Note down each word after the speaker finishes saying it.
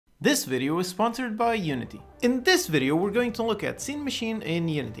This video is sponsored by Unity. In this video, we're going to look at Cinemachine in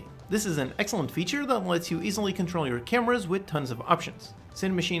Unity. This is an excellent feature that lets you easily control your cameras with tons of options.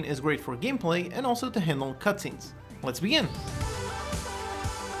 Cinemachine is great for gameplay and also to handle cutscenes. Let's begin!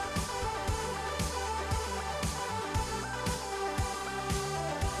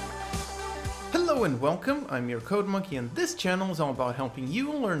 Hello and welcome, I'm your Code Monkey, and this channel is all about helping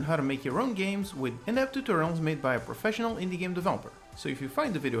you learn how to make your own games with in-depth tutorials made by a professional indie game developer. So if you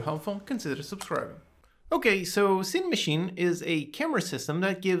find the video helpful, consider subscribing. Okay, so Cinemachine is a camera system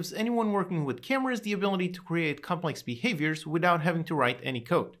that gives anyone working with cameras the ability to create complex behaviors without having to write any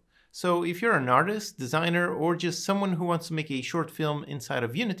code. So if you're an artist, designer, or just someone who wants to make a short film inside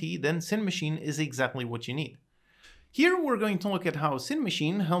of Unity, then Cinemachine is exactly what you need. Here we're going to look at how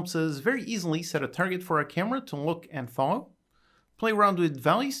Cinemachine helps us very easily set a target for our camera to look and follow, play around with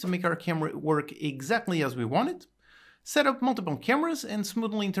values to make our camera work exactly as we want it, set up multiple cameras and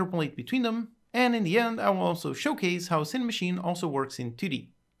smoothly interpolate between them, and in the end I will also showcase how Cinemachine also works in 2D.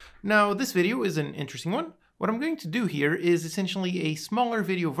 Now this video is an interesting one. What I'm going to do here is essentially a smaller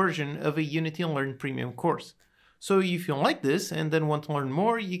video version of a Unity Learn Premium course. So if you like this and then want to learn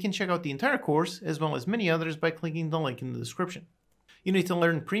more, you can check out the entire course as well as many others by clicking the link in the description. Unity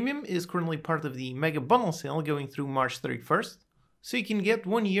Learn Premium is currently part of the Mega Bundle sale going through March 31st. So you can get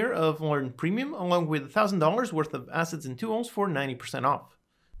 1 year of Learn Premium along with $1,000 worth of assets and tools for 90% off.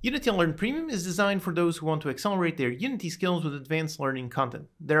 Unity Learn Premium is designed for those who want to accelerate their Unity skills with advanced learning content.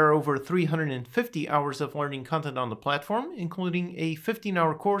 There are over 350 hours of learning content on the platform, including a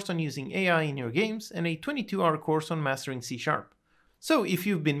 15-hour course on using AI in your games and a 22-hour course on mastering C#. So if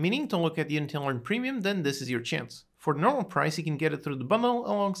you've been meaning to look at Unity Learn Premium, then this is your chance. For the normal price, you can get it through the bundle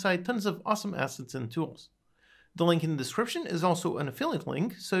alongside tons of awesome assets and tools. The link in the description is also an affiliate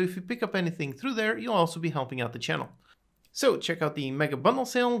link, so if you pick up anything through there, you'll also be helping out the channel. So check out the Mega Bundle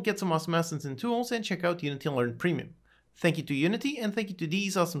sale, get some awesome assets and tools, and check out Unity Learn Premium. Thank you to Unity, and thank you to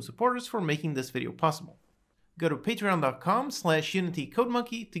these awesome supporters for making this video possible. Go to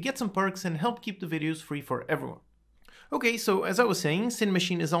patreon.com/UnityCodeMonkey to get some perks and help keep the videos free for everyone. Okay, so as I was saying,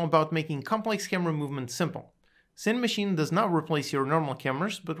 Cinemachine is all about making complex camera movements simple. Cinemachine does not replace your normal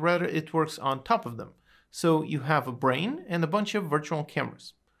cameras, but rather it works on top of them. So you have a brain and a bunch of virtual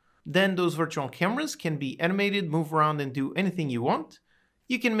cameras. Then those virtual cameras can be animated, move around, and do anything you want.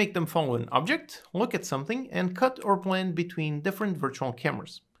 You can make them follow an object, look at something, and cut or blend between different virtual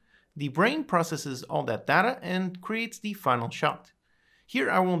cameras. The brain processes all that data and creates the final shot. Here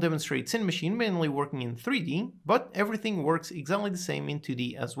I will demonstrate Cinemachine mainly working in 3D, but everything works exactly the same in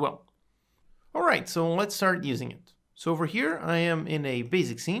 2D as well. Alright, so let's start using it. So over here I am in a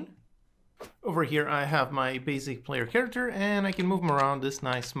basic scene. Over here I have my basic player character and I can move him around this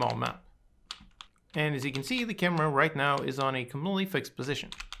nice small map. And as you can see, the camera right now is on a completely fixed position.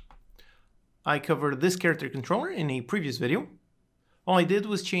 I covered this character controller in a previous video. All I did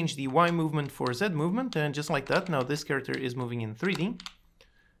was change the Y movement for Z movement, and just like that, now this character is moving in 3D.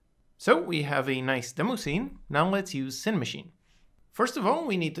 So we have a nice demo scene. Now let's use Cinemachine. First of all,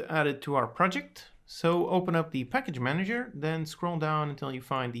 we need to add it to our project. So open up the package manager, then scroll down until you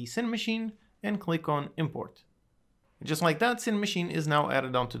find the Cinemachine and click on import. And just like that, Cinemachine is now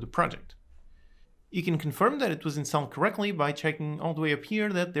added onto the project. You can confirm that it was installed correctly by checking all the way up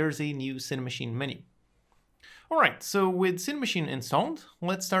here that there's a new Cinemachine menu. Alright, so with Cinemachine installed,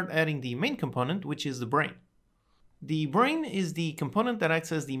 let's start adding the main component, which is the brain. The brain is the component that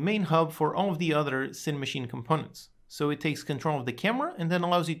acts as the main hub for all of the other Cinemachine components. So it takes control of the camera and then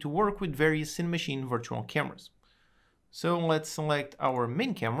allows you to work with various Cinemachine virtual cameras. So let's select our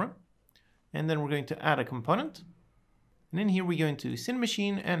main camera, and then we're going to add a component. And in here we're going to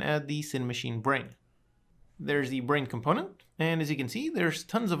Cinemachine and add the Cinemachine brain. There's the brain component, and as you can see, there's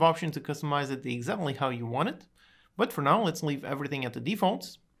tons of options to customize it exactly how you want it. But for now, let's leave everything at the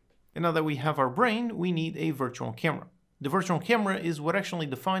defaults. And now that we have our brain, we need a virtual camera. The virtual camera is what actually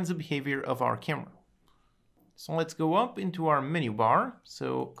defines the behavior of our camera. So let's go up into our menu bar,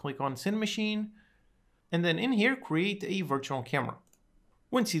 so click on Cinemachine, and then in here create a virtual camera.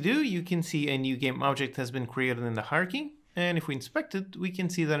 Once you do, you can see a new game object has been created in the hierarchy, and if we inspect it, we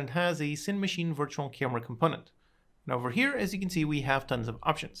can see that it has a Cinemachine virtual camera component. And over here, as you can see, we have tons of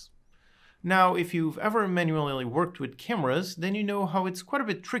options. Now, if you've ever manually worked with cameras, then you know how it's quite a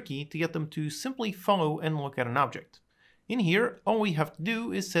bit tricky to get them to simply follow and look at an object. In here, all we have to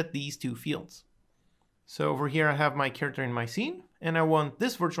do is set these two fields. So over here I have my character in my scene, and I want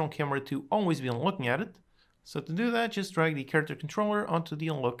this virtual camera to always be looking at it. So to do that, just drag the character controller onto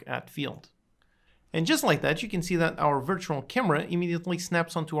the look at field. And just like that, you can see that our virtual camera immediately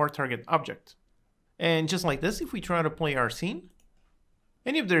snaps onto our target object. And just like this, if we try to play our scene,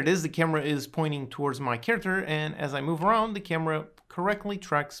 And yep, there it is, the camera is pointing towards my character, and as I move around, the camera correctly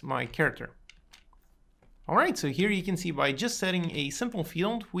tracks my character. Alright, so here you can see by just setting a simple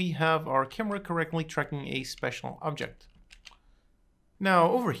field, we have our camera correctly tracking a special object.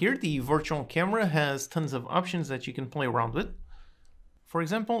 Now over here, the virtual camera has tons of options that you can play around with. For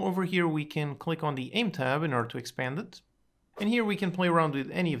example, over here we can click on the aim tab in order to expand it. And here we can play around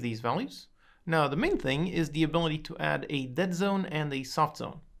with any of these values. Now the main thing is the ability to add a dead zone and a soft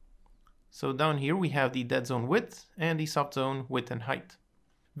zone. So down here we have the dead zone width and the soft zone width and height.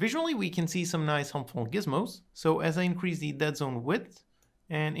 Visually we can see some nice helpful gizmos. So as I increase the dead zone width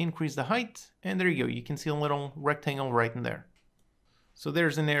and increase the height, and there you go, you can see a little rectangle right in there. So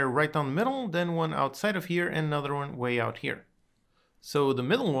there's an area right down the middle, then one outside of here and another one way out here. So the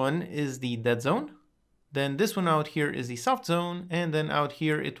middle one is the dead zone, then this one out here is the soft zone, and then out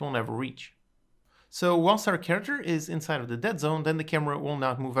here it will never reach. So whilst our character is inside of the dead zone, then the camera will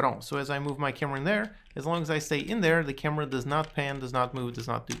not move at all. So as I move my camera in there, as long as I stay in there, the camera does not pan, does not move, does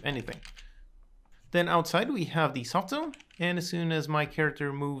not do anything. Then outside we have the soft zone, and as soon as my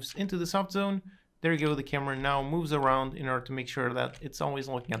character moves into the soft zone, there you go, the camera now moves around in order to make sure that it's always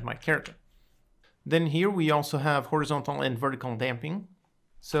looking at my character. Then here we also have horizontal and vertical damping.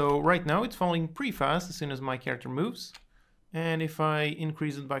 So right now it's falling pretty fast as soon as my character moves. And if I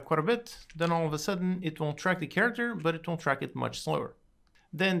increase it by quite a bit, then all of a sudden it will track the character, but it will track it much slower.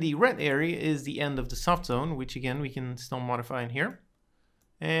 Then the red area is the end of the soft zone, which again we can still modify in here.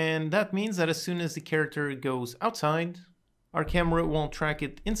 And that means that as soon as the character goes outside, our camera will track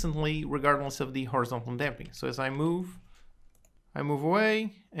it instantly regardless of the horizontal damping. So as I move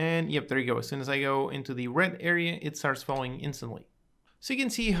away, and yep, there you go. As soon as I go into the red area, it starts following instantly. So you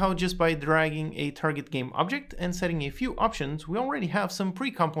can see how just by dragging a target game object and setting a few options, we already have some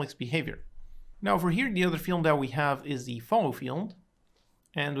pretty complex behavior. Now over here, the other field that we have is the follow field.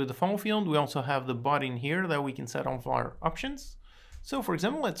 And with the follow field, we also have the body in here that we can set all of our options. So for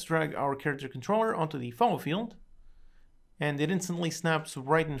example, let's drag our character controller onto the follow field. And it instantly snaps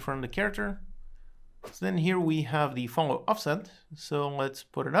right in front of the character. So then here we have the follow offset. So let's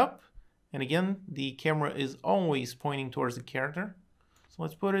put it up. And again, the camera is always pointing towards the character. So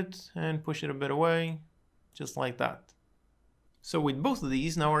let's put it and push it a bit away, just like that. So with both of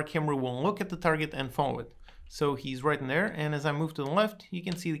these, now our camera will look at the target and follow it. So he's right in there, and as I move to the left, you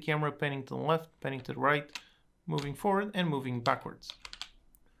can see the camera panning to the left, panning to the right, moving forward and moving backwards.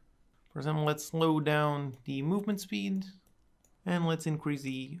 For example, let's slow down the movement speed, and let's increase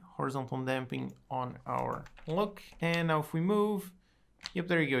the horizontal damping on our look. And now if we move, yep,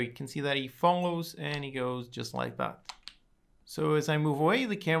 there you go. You can see that he follows and he goes just like that. So as I move away,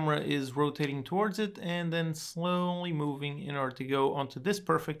 the camera is rotating towards it and then slowly moving in order to go onto this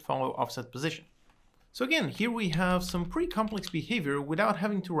perfect follow offset position. So again, here we have some pretty complex behavior without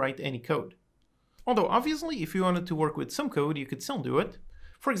having to write any code. Although obviously, if you wanted to work with some code, you could still do it.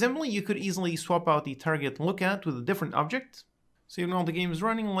 For example, you could easily swap out the target look at with a different object. So even while the game is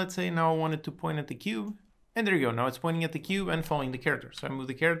running, let's say now I wanted to point at the cube. And there you go, now it's pointing at the cube and following the character. So I move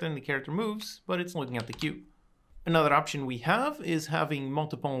the character and the character moves, but it's looking at the cube. Another option we have is having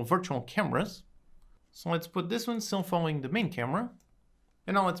multiple virtual cameras. So let's put this one still following the main camera.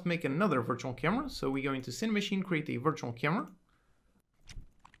 And now let's make another virtual camera. So we go into Cinemachine, create a virtual camera.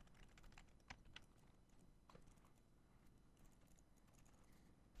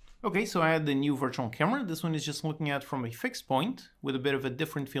 Okay, so I had the new virtual camera. This one is just looking at from a fixed point with a bit of a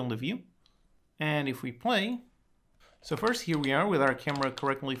different field of view. And if we play, so first here we are with our camera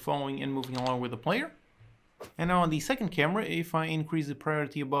correctly following and moving along with the player. And now on the second camera, if I increase the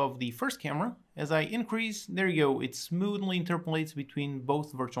priority above the first camera, as I increase, there you go, it smoothly interpolates between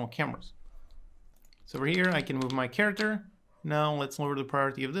both virtual cameras. So over here, I can move my character. Now let's lower the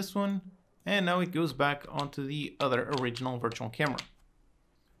priority of this one. And now it goes back onto the other original virtual camera.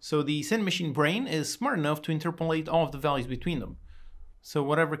 So the Cinemachine brain is smart enough to interpolate all of the values between them. So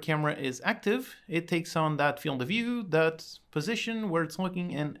whatever camera is active, it takes on that field of view, that position where it's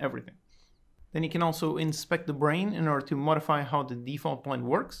looking and everything. Then you can also inspect the brain in order to modify how the default blend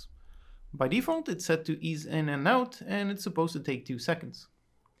works. By default, it's set to ease in and out, and it's supposed to take 2 seconds.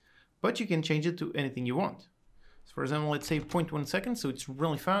 But you can change it to anything you want. So for example, let's say 0.1 seconds, so it's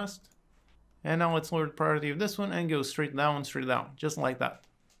really fast. And now let's lower the priority of this one and go straight down, just like that.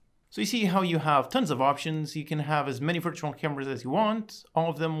 So you see how you have tons of options. You can have as many virtual cameras as you want, all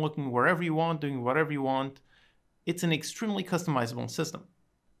of them looking wherever you want, doing whatever you want. It's an extremely customizable system.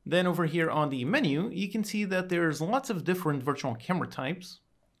 Then over here on the menu, you can see that there's lots of different virtual camera types.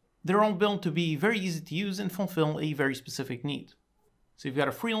 They're all built to be very easy to use and fulfill a very specific need. So you've got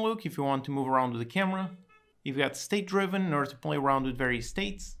a free look if you want to move around with the camera. You've got state driven in order to play around with various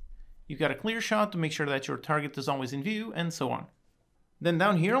states. You've got a clear shot to make sure that your target is always in view, and so on. Then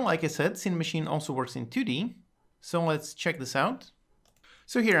down here, like I said, Cinemachine also works in 2D. So let's check this out.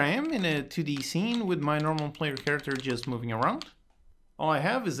 So here I am in a 2D scene with my normal player character just moving around. All I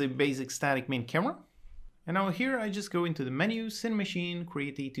have is a basic static main camera. And now here I just go into the menu, Cinemachine,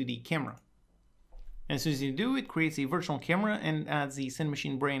 create a 2D camera. And as soon as you do, it creates a virtual camera and adds the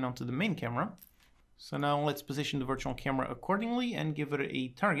Cinemachine brain onto the main camera. So now let's position the virtual camera accordingly and give it a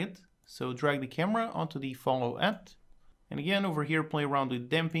target. So drag the camera onto the follow at. And again, over here, play around with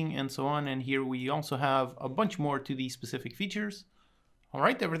damping and so on. And here we also have a bunch more 2D specific features. All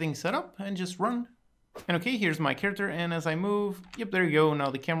right, everything's set up and just run. And okay, here's my character. And as I move, yep, there you go. Now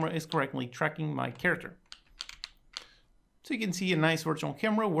the camera is correctly tracking my character. So you can see a nice virtual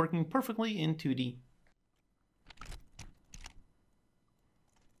camera working perfectly in 2D.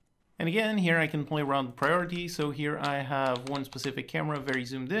 And again, here I can play around with priority. So here I have one specific camera very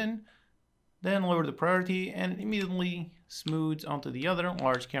zoomed in. Then lower the priority and immediately smooths onto the other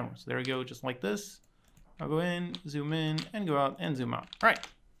large cameras. There we go, just like this. I'll go in, and go out and zoom out. All right.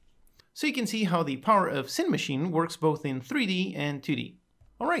 So you can see how the power of Cinemachine works both in 3D and 2D.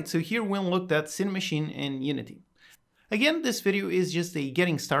 All right, so here we looked at Cinemachine in Unity. Again, this video is just a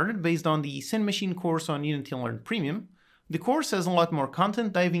getting started based on the Cinemachine course on Unity Learn Premium. The course has a lot more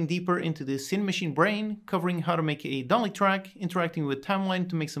content diving deeper into the Cinemachine brain, covering how to make a dolly track, interacting with timeline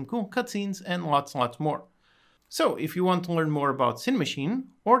to make some cool cutscenes, and lots more. So if you want to learn more about Cinemachine,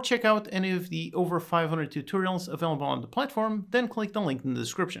 or check out any of the over 500 tutorials available on the platform, then click the link in the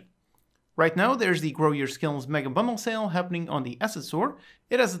description. Right now there's the Grow Your Skills Mega Bundle sale happening on the Asset Store.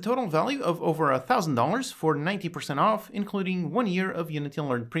 It has a total value of over $1,000 for 90% off, including 1 year of Unity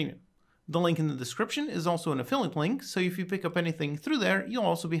Learn Premium. The link in the description is also an affiliate link, so if you pick up anything through there, you'll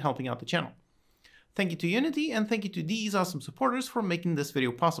also be helping out the channel. Thank you to Unity, and thank you to these awesome supporters for making this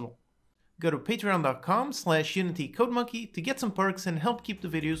video possible. Go to patreon.com/UnityCodeMonkey to get some perks and help keep the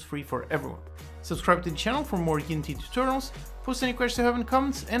videos free for everyone. Subscribe to the channel for more Unity tutorials, post any questions you have in the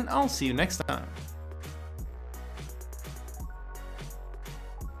comments, and I'll see you next time.